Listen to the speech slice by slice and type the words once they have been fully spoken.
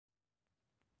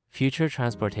Future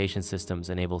transportation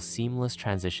systems enable seamless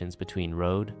transitions between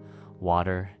road,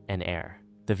 water, and air.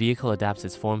 The vehicle adapts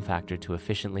its form factor to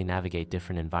efficiently navigate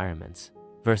different environments.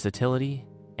 Versatility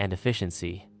and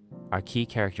efficiency are key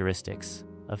characteristics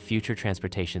of future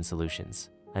transportation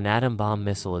solutions. An atom bomb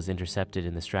missile is intercepted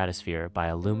in the stratosphere by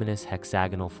a luminous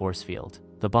hexagonal force field.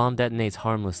 The bomb detonates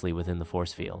harmlessly within the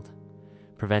force field,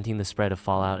 preventing the spread of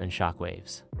fallout and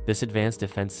shockwaves. This advanced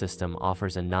defense system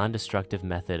offers a non-destructive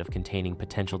method of containing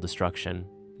potential destruction.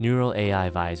 Neural AI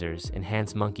visors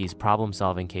enhance monkeys'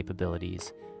 problem-solving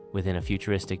capabilities within a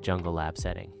futuristic jungle lab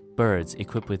setting. Birds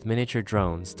equipped with miniature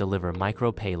drones deliver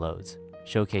micro-payloads,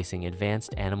 showcasing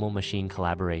advanced animal-machine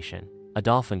collaboration. A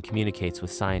dolphin communicates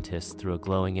with scientists through a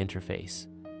glowing interface,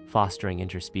 fostering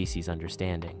interspecies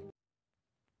understanding.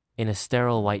 In a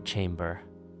sterile white chamber,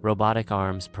 robotic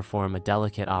arms perform a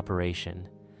delicate operation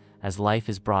as life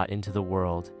is brought into the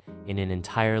world in an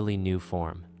entirely new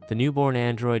form. The newborn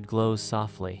android glows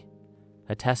softly,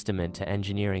 a testament to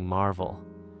engineering marvel.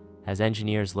 As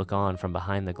engineers look on from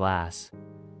behind the glass,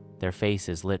 their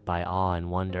faces lit by awe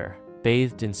and wonder.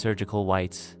 Bathed in surgical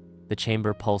whites, the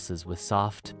chamber pulses with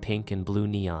soft pink and blue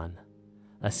neon,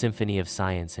 a symphony of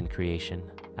science and creation.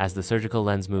 As the surgical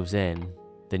lens moves in,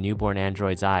 the newborn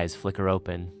android's eyes flicker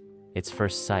open. Its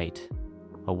first sight,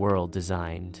 a world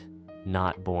designed,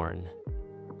 not born.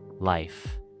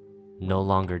 Life, no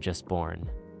longer just born,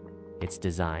 it's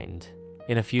designed.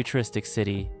 In a futuristic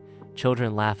city,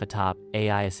 children laugh atop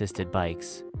AI-assisted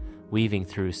bikes, weaving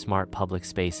through smart public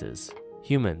spaces.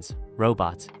 Humans,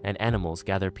 robots, and animals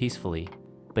gather peacefully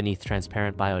beneath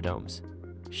transparent biodomes,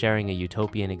 sharing a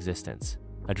utopian existence.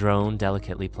 A drone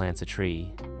delicately plants a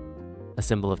tree, a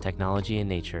symbol of technology and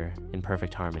nature in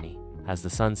perfect harmony. As the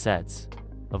sun sets,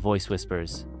 a voice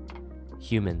whispers,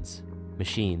 humans,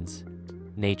 machines,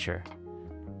 nature,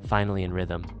 finally in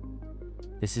rhythm.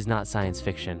 This is not science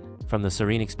fiction. From the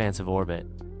serene expanse of orbit,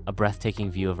 a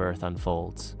breathtaking view of Earth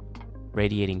unfolds,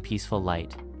 radiating peaceful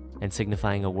light and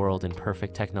signifying a world in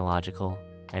perfect technological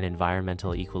and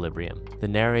environmental equilibrium. The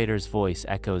narrator's voice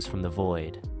echoes from the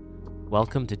void.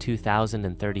 Welcome to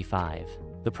 2035.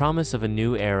 The promise of a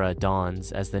new era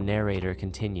dawns as the narrator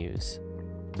continues.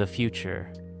 The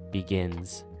future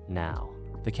begins now.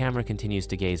 The camera continues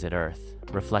to gaze at Earth,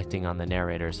 reflecting on the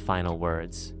narrator's final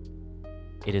words.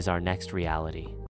 It is our next reality.